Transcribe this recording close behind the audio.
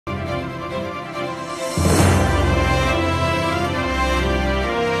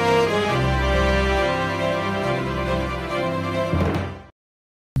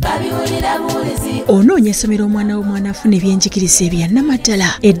onoonya essomero omwana w'omwana afuna ebyenjigiriza ebya nnamadala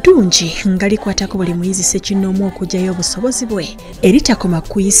eddungi nga likwatako buli muyizi ssekinnoomu okuggyayo obusobozi bwe eritakoma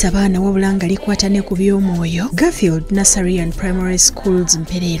kuyisa baana wabula nga likwata ne ku by'omwoyo Garfield Nursery and Primary Schools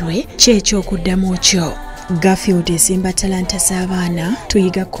Mpererwe ky'ekyokuddamu kyo. Garfield ezimba talanta z'abaana,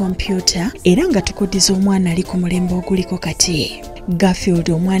 tuyiga kompyuta era nga tukuddiza omwana ali ku mulembe oguliko kati. Garfield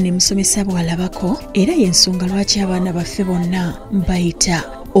omwana emusomesa bw'alabako era y'ensonga lwaki abaana baffe bonna bayita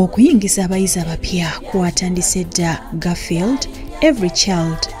okuyingiza abayizi abapya kwatandise dda. Garfield, every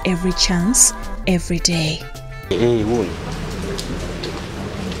child, every chance, every day.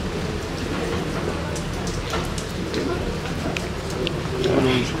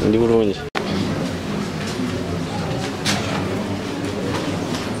 Ndi bulungi.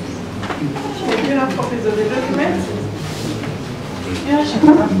 You have copies of the documents? Yeah, she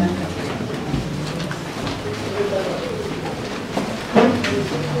can have that.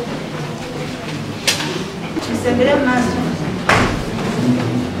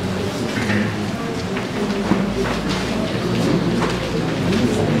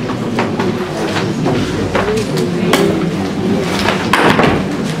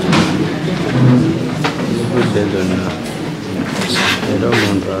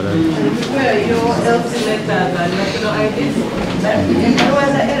 Where your LC letters and national IDs? There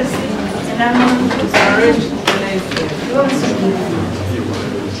was an LC and I'm arranged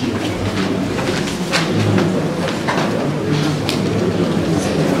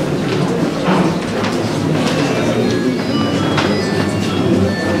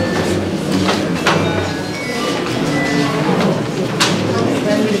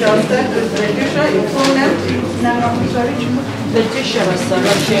Letitia, your full name? No, sorry. Letitia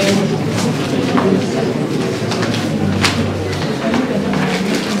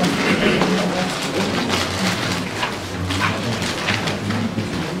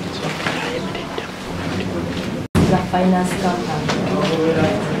Finance company.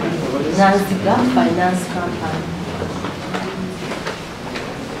 Nanziga Finance company.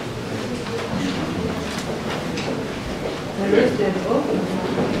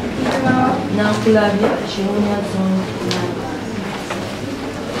 Nankulabya Chironya Zone 9.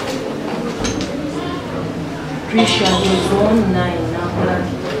 Trisha Zone 9.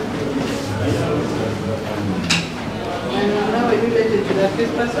 Nankulabya. And now are you related to that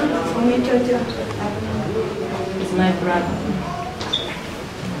fifth person? It's my brother.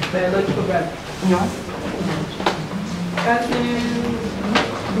 Biological brother? No. Catherine?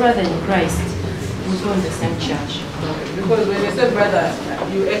 Brother in Christ. We go in the same church. Okay. Because when you say brother,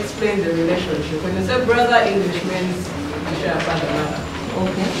 you explain the relationship. When you say brother, English means you share a father and mother.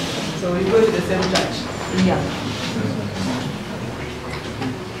 Okay. So we go to the same church. Yeah.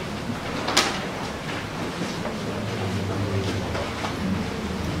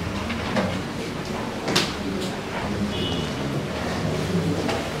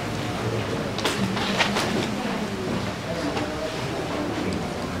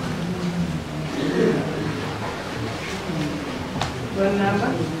 What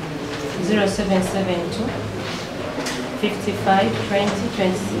number? 0772 55 20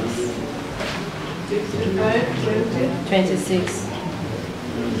 26. 65, 20. 26.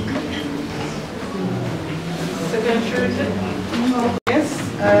 Second surety? Yes.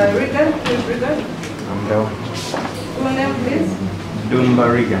 Regan, please, Regan. I'm down. Full name, please. Dumba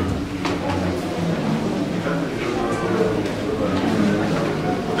Regan.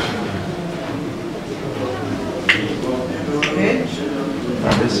 Age.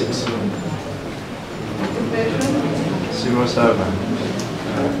 36. Occupation. Civil servant.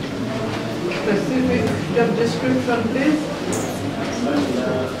 Specific job description, please.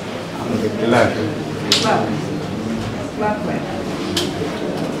 I'm the clerk. Clerk. Clerkman.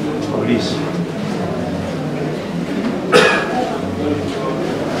 Police.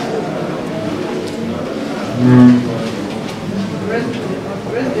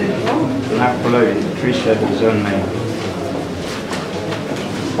 Resident home. Nakpoloy, Trisha, Zone 9.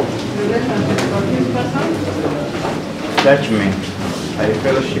 Relationship for this person. Judgment. I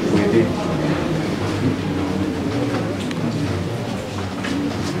fellowship with it.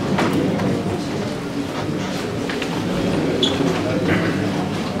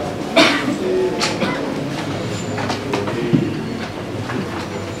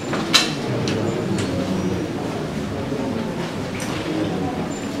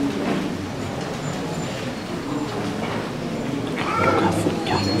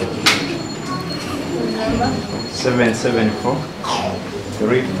 Number. 774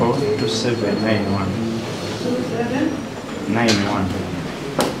 342791. 91.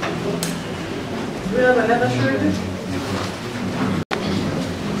 Do we have another surety?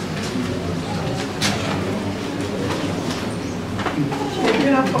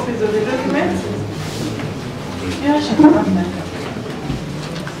 you have copies of the document? Yeah, I should have that.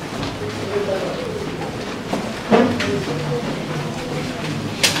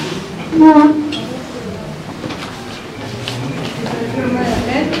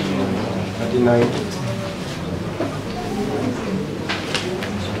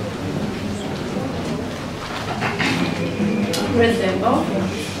 President of?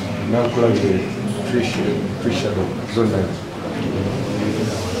 Zone 9.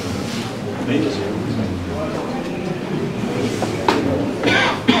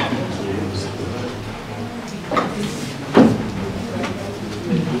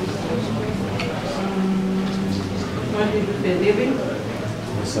 What did you pay, David?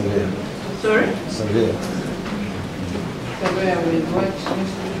 Sunday. Sorry? Sunday. Somewhere with what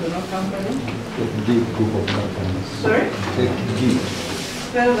institutional company? D group of companies. Sorry? D.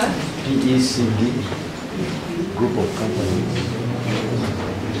 Spell that? DECD group of companies.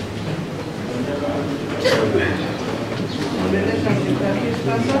 Relationship with his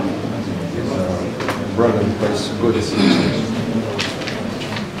person? Brother in Christ, God is in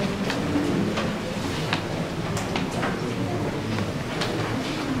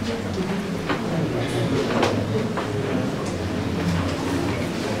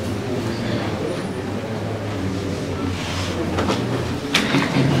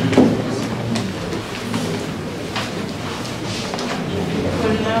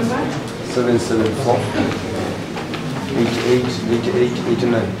Phone number? 774 88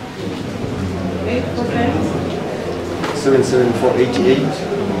 89. 8%? 774 88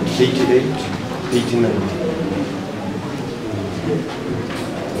 89.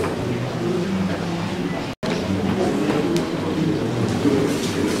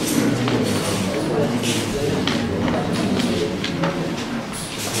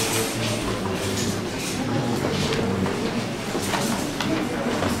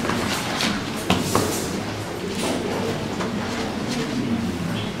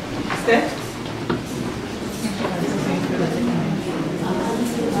 Step?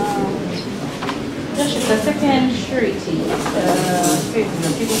 Just the second surety,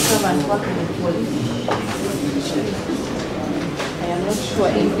 civil servant working with police. I am not sure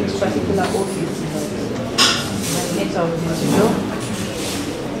in which particular office, but later we need to know.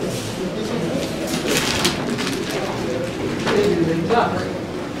 This is the clock.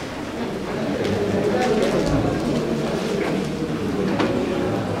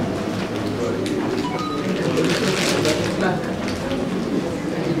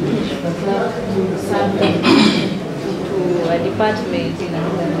 To a department in an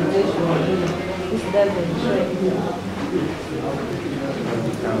organization, this doesn't show.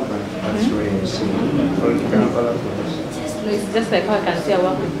 That's where you see all the Kampala police. No, it's just like how I can say I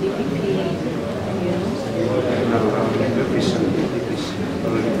work with DPP, you know. No, all the Kampala.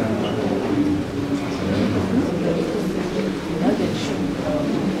 Doesn't show.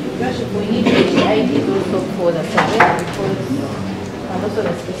 We need the ID also for the survey because and also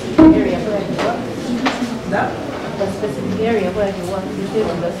the specific area where you work. The specific area where you work, you say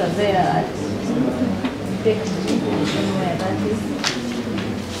on the surveyor at take where that is.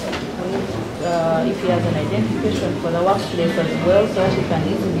 If he has an identification for the workplace as well, so that he can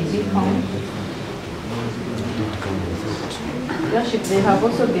easily be found. Worship, they have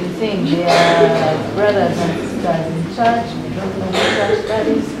also been saying they are brothers and sisters in church. We don't know what church that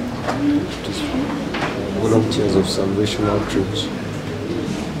is. Volunteers of Salvation Outreach.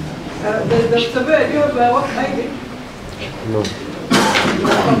 The surveyor, do you have a work ID? No. The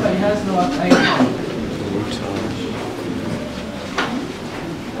company has no work ID.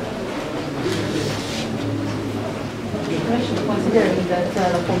 Considering that the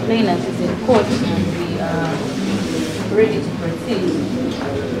complainant is in court and we are ready to proceed,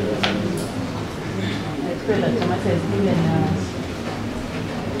 I pray that Thomas has given a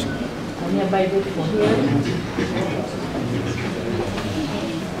nearby date for hearing.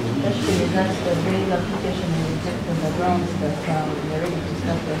 Especially that the bail application is rejected on the grounds that we are ready to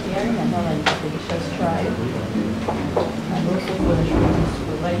start the hearing and not an expeditious trial. And also for the shortness to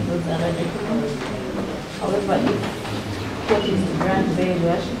provide those other documents. However, if court is to grant bail, we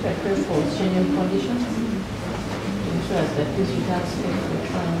actually prepare for stringent conditions to ensure that this returns safe for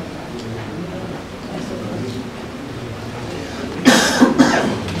trial. I suppose.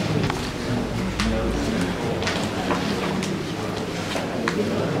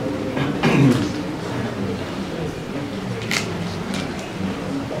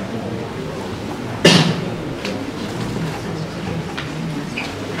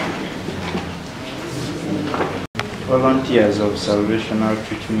 Volunteers of Salvation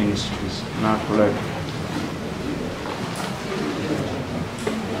Outreach Ministries, NAPLEC.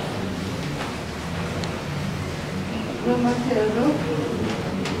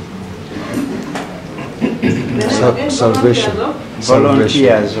 Salvation.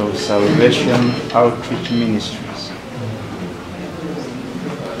 Volunteers of Salvation Outreach Ministries.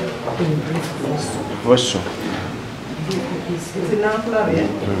 Also. It's in our club, yeah?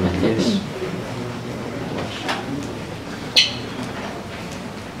 Yes.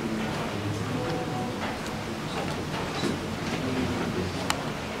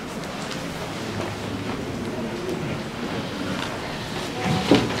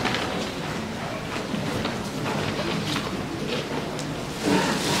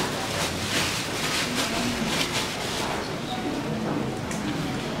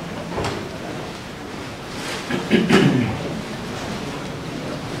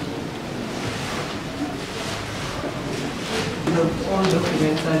 All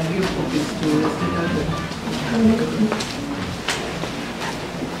documents and give copies to the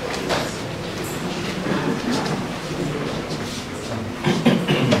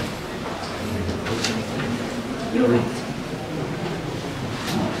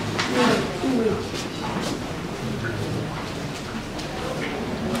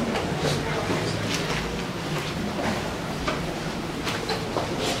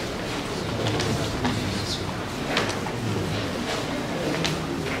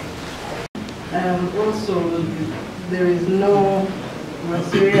also, there is no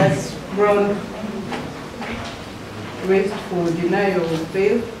serious ground raised for denial of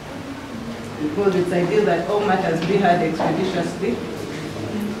bail, because it's ideal that all matters be heard expeditiously.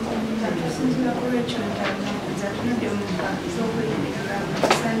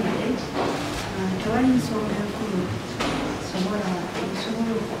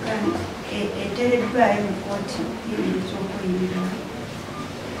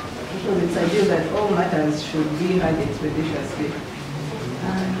 So it's ideal that all matters should be heard expeditiously.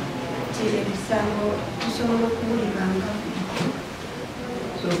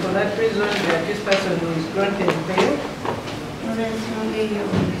 So for that reason, the accused person is granted bail.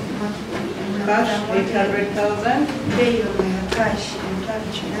 Cash 800,000.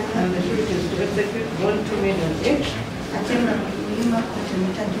 And the surety is to execute 1-2 million each.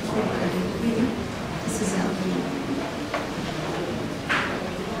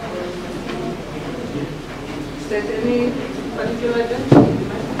 State any particular date?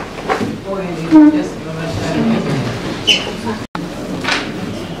 Or any just normal time?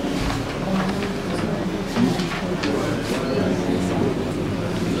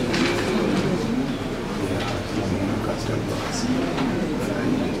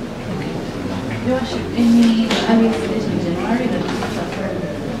 Your worship, any annual days in January that you prefer?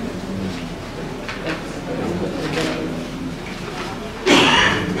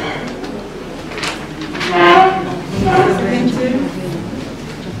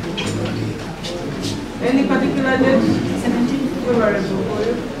 Any particular date? 17th February.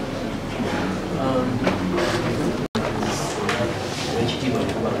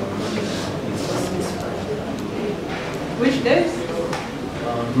 Which days?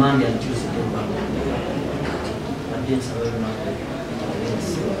 Monday and Tuesday.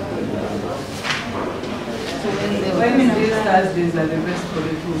 Wednesdays, Thursdays are the best for the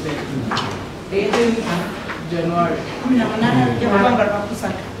 2 days. 18th January.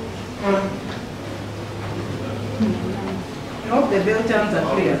 I hope the bill terms are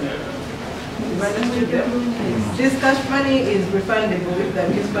clear. This cash money is refundable if the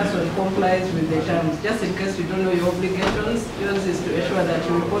accused person complies with the terms. Just in case you don't know your obligations, yours is to ensure that he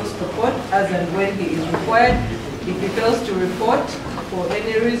reports to court as and when he is required. If he fails to report for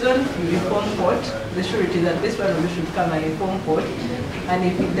any reason, you inform court. The surety that this one should come and inform court. And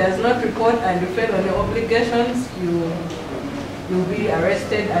if he does not report and you fail on your obligations, you'll be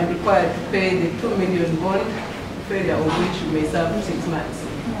arrested and required to pay the 2 million bond, failure of which you may serve 6 months.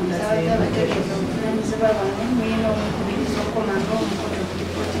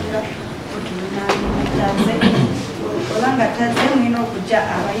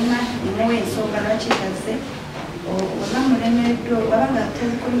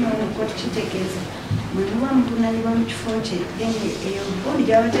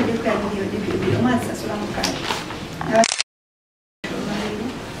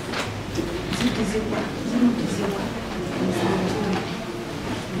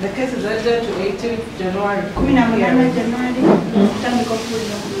 The case is adjourned to 18th January.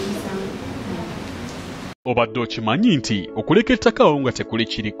 Obadde okimanyi nti okuleka ettaka awo nga tekuli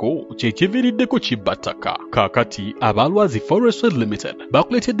kiriko kyekiviiriddeko kibba ttaka. Kaakati Abalwazi Forestry Limited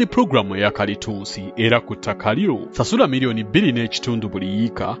bakuleetedde pulogulaamu eya kalitunsi era ku ttaka lyo sasula $2.5 buli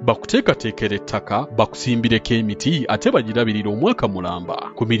yiika bakuteekateekera ettaka bakusimbireko emiti ate bagirabirira omwaka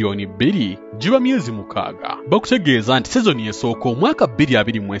mulamba. Ku $2 giba myezi 6. Bakutegeeza nti sezoni esooka omwaka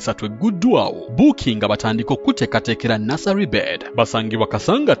 2023 egguddwawo booking batandika okuteekateekera nursery bed. Basangibwa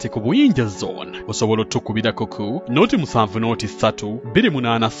Kasangati ku Buyinja Zone. Osobola kubirako ku noti 7 noti 3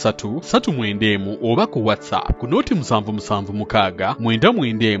 283 391 oba ku WhatsApp ku noti 776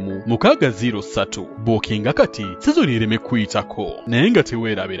 991 603. Bookinga kati sizoni ireme kuyitako naye nga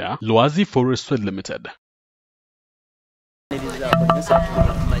teweerabira Lwazi Forestry Limited.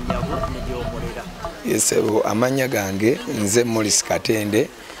 Yesebo amanya gange nze Morris Katende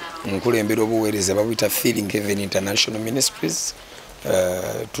nkulembera obuweereza babuyita Feeling Heaven International Ministries.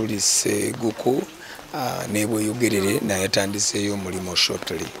 Tulise guku ne BYOGERE naye atandiseeyo omulimu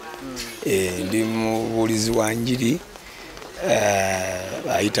shortly. Ndi mubuulizi wa njiri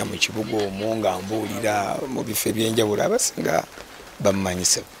ayita mu kibuga omwo nga mbuulira mu bifo ebyenjawulo abasinga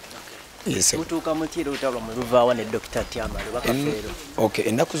bamumanyise. Mutuuka mutiro utalwa mu Luvaawa ne Dr. Tyamale bakafeero. Okay,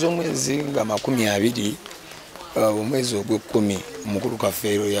 ennaku z'omwezi nga 20 omwezi ogw'ekumi omukulu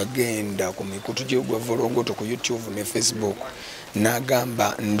Kafeero yagenda ku mikutu gye gwa Volongoto ku YouTube ne Facebook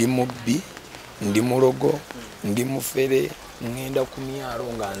n'agamba ndi mubbi ndi mulogo ndi mufere ngenda ku myalo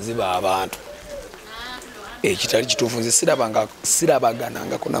nga nziba abantu. Ekitali kituufu nze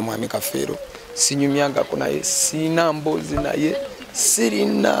sirabaganangako na mwami Kafeero sinyumyangako naye sina mboozi naye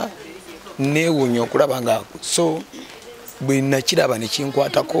sirina neewuunya okulaba nga so bwe nakiraba ne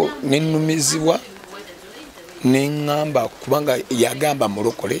kinkwatako nennumizibwa neŋŋamba kubanga yagamba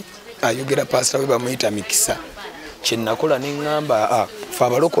mulokole ayogera pasita we bamuyita Mikisa kyenakola neŋŋamba fe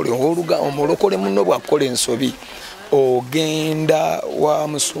abalokole omulokole muno bwakola ensobi ogenda wa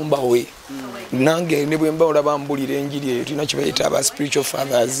musumba we nange ne bwe mba olaba mbulira enjiri eyo tulina kibayita aba spiritual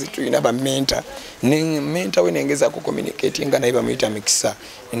fathers tulina ba mentor we nengeza ku communicate nga naye bamuyita Mikisa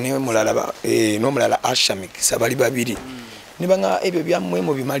n'omulala Asha Mikisa bali babiri nibanga ebyo byammwe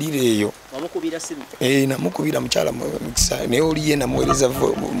mu bimalire eyo wamukubira simu namukubira mukyala Mikisa naye oliye namuweereza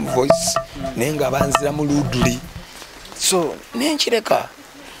voice naye nga banzira mu luduli so nenkireka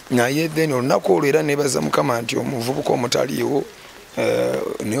naye then olunaku olwo era nebaza Mukama nti omuvubuka omutaliiwo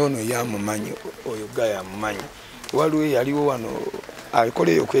naye ono yamumanyi oyo ga yamumanyi waliwo yaliwo wano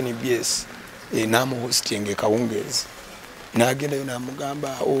alikoleyo ku NBS namuhosting Kawungeezi nagendayo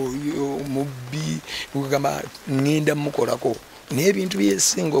namugamba oyo mubbi kugamba ngenda mukolako naye ebintu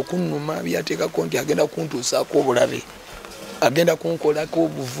byesinga okunnuma byateekako nti agenda kuntuusaako obulabe agenda kunkolako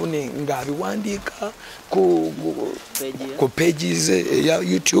obuvune ng'abiwandiika ku pages ya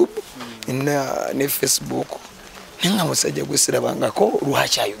YouTube ne Facebook nga musajja gwe sirabangako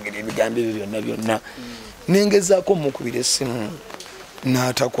lwaki ayogera ebigambo ebyo byonna nengezaako mukubira essimu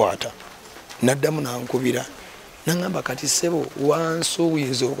n'atakwata naddamu nankubira nangamba kati sebo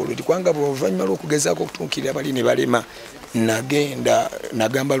wansuubiza okuloti kwanga bw'oluvannyuma lw'okugezaako okutuukirira bali ne balema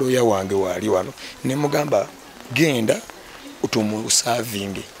nagamba looya wange waali wano ne mugamba genda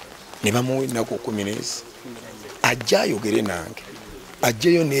tumusavinge ne bamuwa ennaku 10 ajja ayogere nange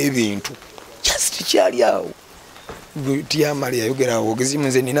ajjeyo n'ebintu just kyali awo Tyamale yayogera ogezi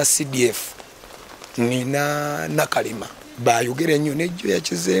nze nina CDF nina nakalema bayogera nnyo nejjo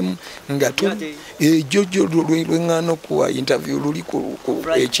yakizeemu nga ejjojo lwengano kuwa interview luli ku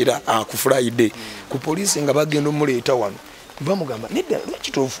ekira ku Friday ku police nga bagenda omuleeta wano bamugamba nedda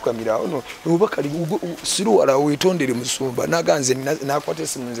lwakitofukamira ono obakali siru wala wetondere musumba naganze nakwata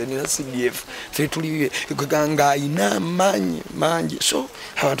esimu nze nina CDF fe tuli ganga ina manyi so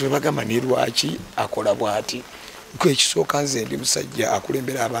abantu bagamba ne lwaki akola bwati kwekisooka nze ndi musajja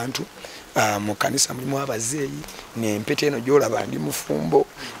akulembera abantu mu kanisa mulimu abazeeyi n'empeta eno gy'olaba ndi mufumbo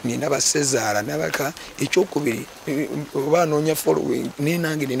nina basezaala nabaka ekyokubiri oba anoonya following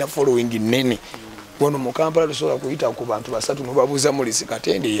nenange nina following nnene wano mu Kampala tusobola kuyita ku bantu 3 nobabuuza Morris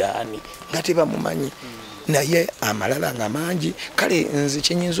Katende yaani nga tebamumanyi naye amalala nga mangi kale nze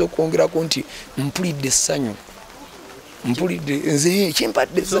kyenyinza okwongerako nti mpulidde essanyu mpulidde nze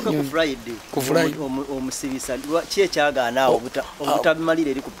kimpadde essanyu ku Friday omusibisa kyekyaganaawo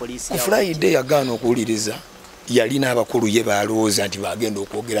obutabimalira eri ku poliisi ku Friday yagaana okuwuliriza yalina abakulu ye balowooza nti bagenda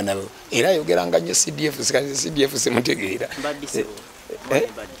okwogera nabo era ayogeranga nnyo CDF simutegeera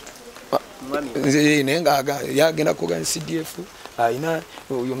naye nga yagenda kwogera CDF ayina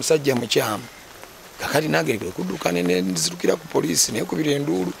oyo musajja mukyamu kakati nange kudduka nenzirukira ku poliisi naye kubira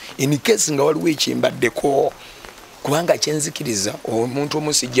enduulu in case nga waliwo ekimbaddeko kubanga kyenzikiriza omuntu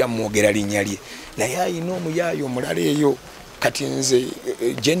omusijja mwogera linnya lye naye ayina omuyaayo omulala eyo kati nze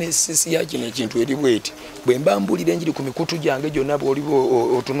genesis ya kino ekintu eri bweti bwe mba mbulira enjiri ku mikutu gyange gyonna bw'oliba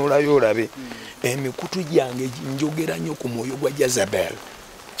otunulayo olabe emikutu gyange njogera nnyo ku mwoyo gwa Jezebel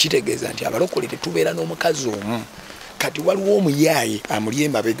kitegeeza nti abalokole tetubeera n'omukazi omu kati waliwo omuyaaye amuli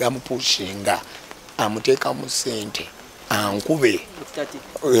emabega amupushinga amuteeka mu ssente ankube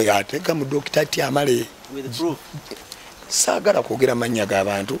ateeka mu dokitati amale saagala kwogera mannya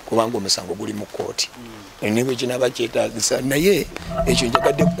g'abantu kubanga omusango guli mu kooti nebwe kinaba kyetaagisa naye ekyo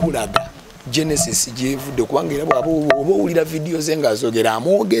njagadde kukulaga Genesis gyevudde kubanga era oba owulira vidiyo ze ng'azogera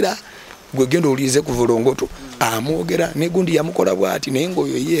amwogera gwe genda owulirize ku Volongoto amwogera negundi yamukola bw'ati naye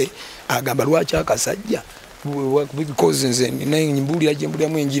ng'oyo ye agamba lwaki akasajja because nze mbulira gye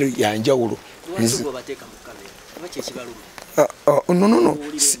mbuliramu enjiri yanjawulo no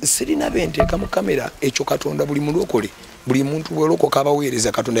sirina benteeka mu kamera ekyo Katonda buli mulokole buli muntu bwolokoka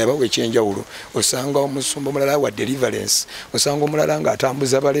abaweereza Katonda yabawa ekyenjawulo osanga omusumba omulala wa deliverance osanga omulala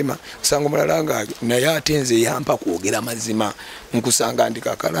ng'atambuza balema osanga omulala nga naye ate nze yampa kwogera mazima nkusanga ndi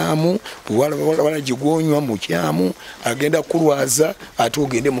kakalaamu wala gigwonywa mukyamu agenda kulwaza ate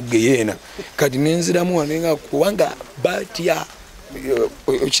ogende mu geyeena kati nenziramu wanenga kubanga batya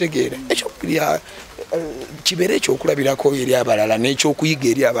okitegeera ekyokulya kibeere ekyokulabirako eri abalala n'ekyokuyiga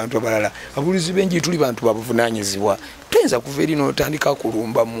eri abantu abalala abulizi benji tuli bantu babuvunaanyizibwa toyinza kuva eri n'otandika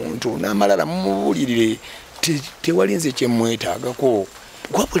kulumba muntu n'amalala mumubulirire tewali nze kyemwetaagako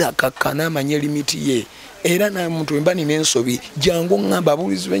gwabula akakkana amanya limiti ye era namuntu emba nina ensobi jangu ngamba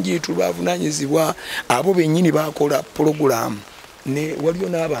abulizi benji tuli bavunaanyizibwa abo bennyini bakola pulogulaamu ne waliyo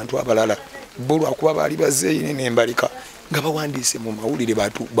n'abantu abalala bo lwakuba baali bazeeyine n'embalika nga bawandiise mu mawulire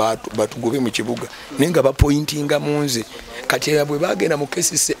batugobe mu kibuga naye nga bapointinga mu nze kati bwe bagenda mu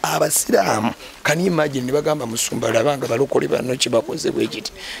kesise abasiraamu kani imagine ne bagamba musumba labanga balokole bano kibakoze bwe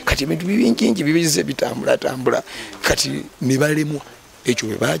kiti kati ebintu bibinkingi bibize bitambula kati ne balemwa ekyo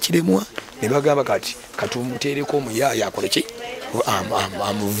bwe bakiremwa ne bagamba kati katumuteereko omuyaaya akole ki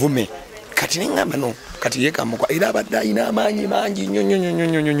amuvume kati nengamba no kati yekamukwa era abadde ayina amaanyi mangi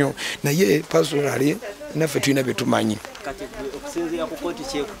nnyo naye personally naffe tulina byetumanyi okusinziira ku kooti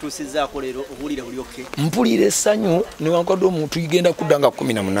kyekutuusizzaako leero obuwulire buli oke mpulira essanyu newankwadde omuntu igenda kudda nga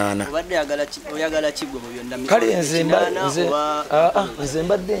 18 obadde oyagala kigwe mu byonna kale nze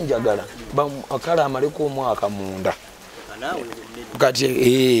mbadde njagala kale amaleko omwaka munda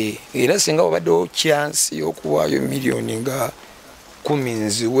kati era singa obaddewo kyansi y'okuwaayo miliyoni nga 10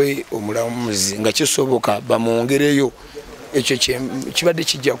 nziwe omulamuzi nga kisoboka bamwongereyo ekyo kibadde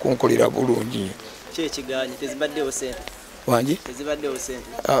kijja kunkolera bulungi kyekiganye tezibaddewo sente wangi tezibaddewo sente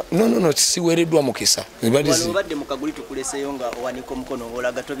no siweereddwa mukisa obadde mukaguli tukuleseyo nga owanika omukono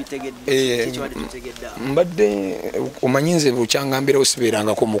olaga tobitegedde kikiwadde tutegedde mbadde omanyi nze bukyangambirawo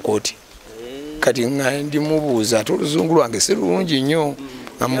sibeerangako mu kooti kati nga ndimubuuza ate oluzungu lwange si lulungi nnyo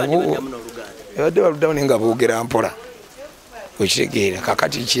ebadde baluddawo naye nga boogera mpola okitegeera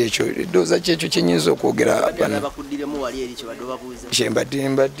kakati kyekyo eddooza kyekyo kyenyinza okwogera kyembadde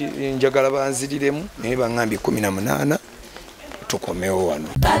njagala banziriremu naye baŋŋambye 18 tukomewo wano.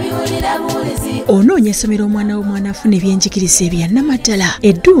 Onoonya essomero omwana w'omwana afuna ebyenjigiriza ebyannamaddala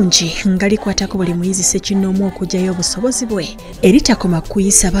eddungi nga likwatako buli muyizi ssekinnoomu okuggyayo obusobozi bwe eritakoma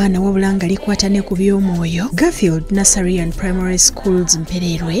kuyisa baana wabula nga likwata ne ku by'omwoyo Garfield Nursery and Primary Schools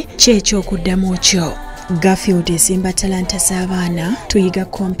Mpererwe ky'ekyokuddamu kyo. Garfield ezimba talanta z'abaana tuyiga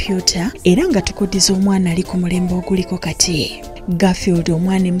kompyuta era nga tukuddiza omwana ali ku mulembe oguliko kati. Garfield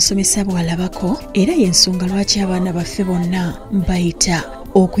omwana emusomesa bw'alabako era y'ensonga lwaki abaana baffe bonna mbayita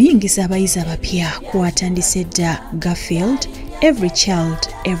okuyingiza abayizi abapya kwatandise dda. Garfield, every child,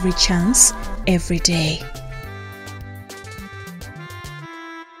 every chance, every day.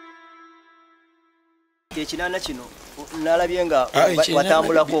 Ekinana kino nalabye nga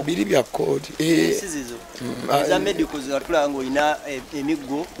watambulako biri bya code sizizo za medical zatula ngo ina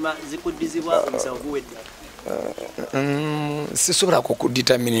emiggo zikuddizibwa omusawo guwedde sisobola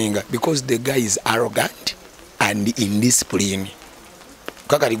kudetermininga because the guy is arrogant and indisciplined.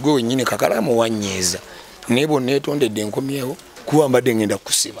 Kakali gwe wenyine Kakalaamu wanyeeza nebo netondedde enkomyewo kuwambadde ngenda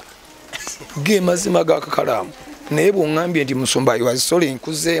kusiba ge mazima ga Kakalaamu naye bw'oŋŋambye nti musumba you was sorry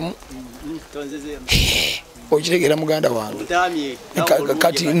nkuzeemu okitegeera muganda wange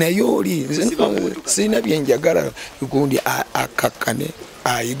kati naye oli sirina byenjagala gundi akakkane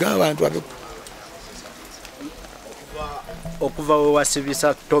ayiga abantu abe okuva we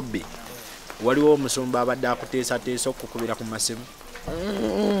wasibisa Tobi waliwo omusumba abadde akuteesateesa okukubira ku masimu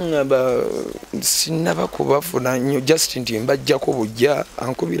bagamba sinaba kubafuna nnyo just nti mbajjako bujja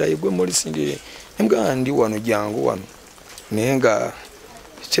ankubira yegwe muli sindi nga ndi wano jangu wano naye nga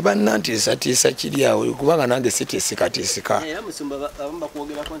tebanantiisatiisa kiri awo kubanga nange sitiisikatiisika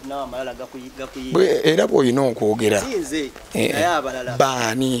era bw'olina okwogera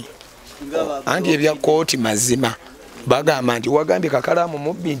baani anti ebya kooti mazima bagamba nti wagambye Kakalaamu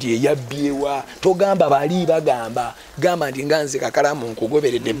mubbi nti eyabbyewa togamba bali bagamba gamba nti nganze Kakalaamu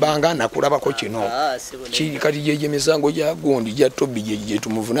nkugoberedde ebbanga nakulabako kino kati gye misango gya gundi gya tobbi gye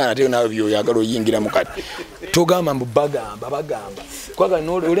tumuvunaana ate nawe byoyagala oyingira mu kati togamba mbu bagamba kwaga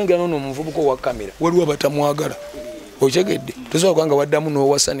olengera n'ono omuvubuka owa kamera waliwo batamwagala okyegedde tosobola kubanga waddamu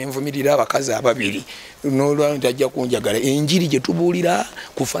n'owasa n'envumirira abakazi ababiri n'olwalo nti ajja kunjagala enjiri gye tubuulira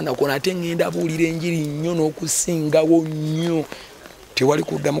kufaana kona ate ngenda buulira enjiri nnyo n'okusingawo nnyo tewali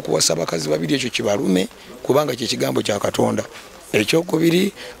kuddamu kuwasa abakazi babiri ekyo kibalume kubanga kye kigambo kya Katonda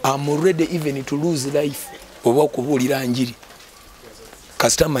ekyokubiri I'm ready even to lose life oba okubuulira njiri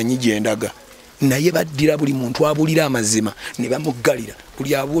kasita manyi gye ndaga naye baddira buli muntu abuulira amazima ne bamuggalira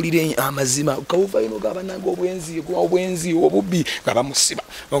buli abuulire amazima kawuvaino gabananga obwenzi obubbi nga bamusiba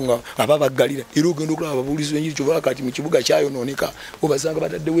aba baggalira era ogenda okulaba ababuulizi enjiri kyova kati mu kibuga kyayonooneka obasanga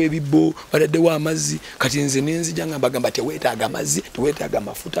bataddewo ebibbo bataddewo amazzi kati nze nenzija nga mbagamba teweetaaga amazzi teweetaaga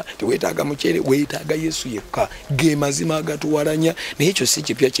mafuta teweetaaga muceere weetaaga Yesu yekka ge mazima agatuwalanya naye ekyo si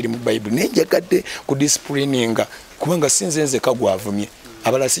kipya kiri mu Bayibuli naye njagadde ku disciplininga kubanga sinze nze kagwavumye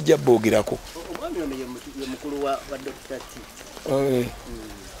abala sijja boogerako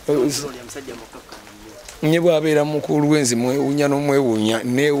nye bwabeera mukulu wenzi mwewunya n'omwewunya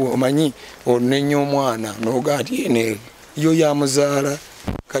omanyi onenya omwana noga ati ene yo yamuzaala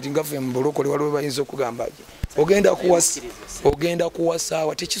kati ngaffe mu bulokole waliwo bayinza okugamba ogenda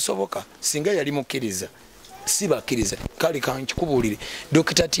kuwasaawa tekisoboka singa yali mukkiriza si bakkiriza kale kankikubuulire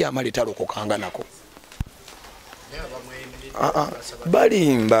Dokita Tyamale talokokanga nako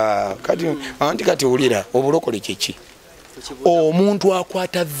balimba kati ulira obulokole kiki omuntu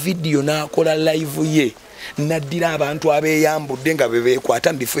akwata video n'akola live ye naddira abantu abeeyambudde nga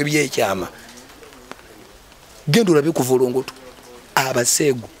bebeekwata mu bifo ebyekyama genda olabe kuvulongoto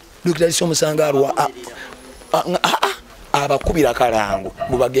abaseegu Dokita omusanga alwa abakubira kalango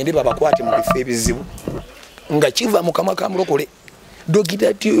bubagende babakwate mu bifo ebizibu nga kiva mu kamwa ka mulokole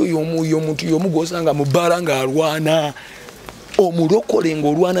Dokita omuntu y'omu gw'osanga mu bbala ng'alwana omulokole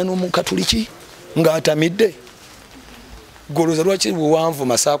ng'olwana n'omukatuliki ng'atamidde goloza lwaki buwanvu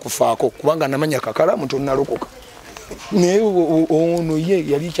masaakufaako kubanga namanya Kakalaamu tonnalokoka naye ono ye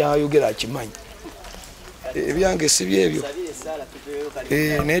yali kyayogera akimanyi ebyange si byebyo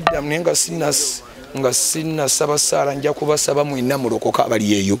nedda naye nga sinasaba ssaala nja kubasaba mwina mulokoka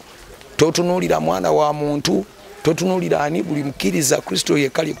abali eyo totunuulira mwana wa muntu totunuulira ani buli mukkiriza Kristo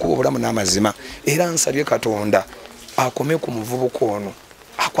yekka alikuwa obulamu n'amazima era nsabye Katonda akome ku muvubuka ono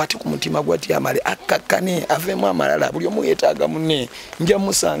akwate ku mutima gwa Tyamale akakkane avemu amalala buli omu yeetaaga munne nja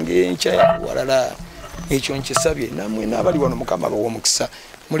musanga enkya yakuwalala ekyo nkisabye namwe n'abali wano Mukama baw'omukisa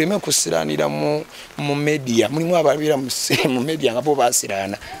muleme kusiraanira mu media mulimu ababeera mu media nga bo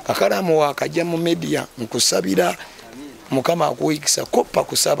baasiraana Kakalaamu wakajja mu media nkusabira Mukama akuwikisa koppa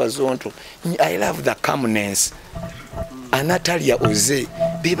kusaba zonto I love the calmness Anatalia oze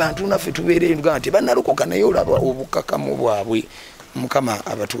be bantu naffe tubeere nga nti bannalokoka naye olaba obukakamu bwabwe Mukama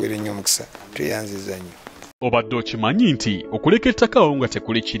abatuwere nnyo omukisa tweyanziza nnyo Obadde okimanyi nti okuleka ettaka nga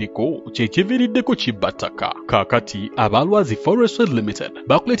tekuli kiriko kyekiviiriddeko kibba ttaka. Kaakati Abalwazi Forestry Limited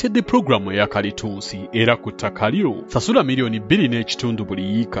bakuleetedde pulogulaamu eya kalitunsi era ku ttaka lyo sasula $2.5 buli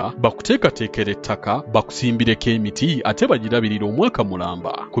yiika bakuteekateekera ettaka bakusimbireko emiti ate bagirabirira omwaka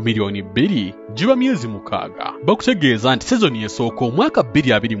mulamba ku $2 giba myezi 6. Bakutegeeza nti sezoni esooka omwaka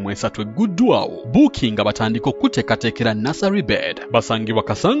 2023 egguddwawo bookinga batandika okuteekateekera nursery bed basangibwa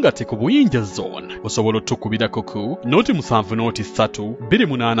Kasangati ku Buyinja zone. Osobola okukubirako ku noti 7 noti 3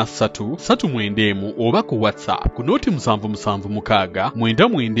 283 391 oba ku WhatsApp ku noti 776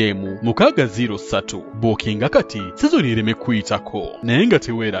 991 603. Bookinga kati sezoni ereme kuyitako naye nga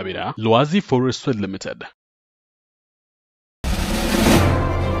teweerabira Lwazi Forestry Limited.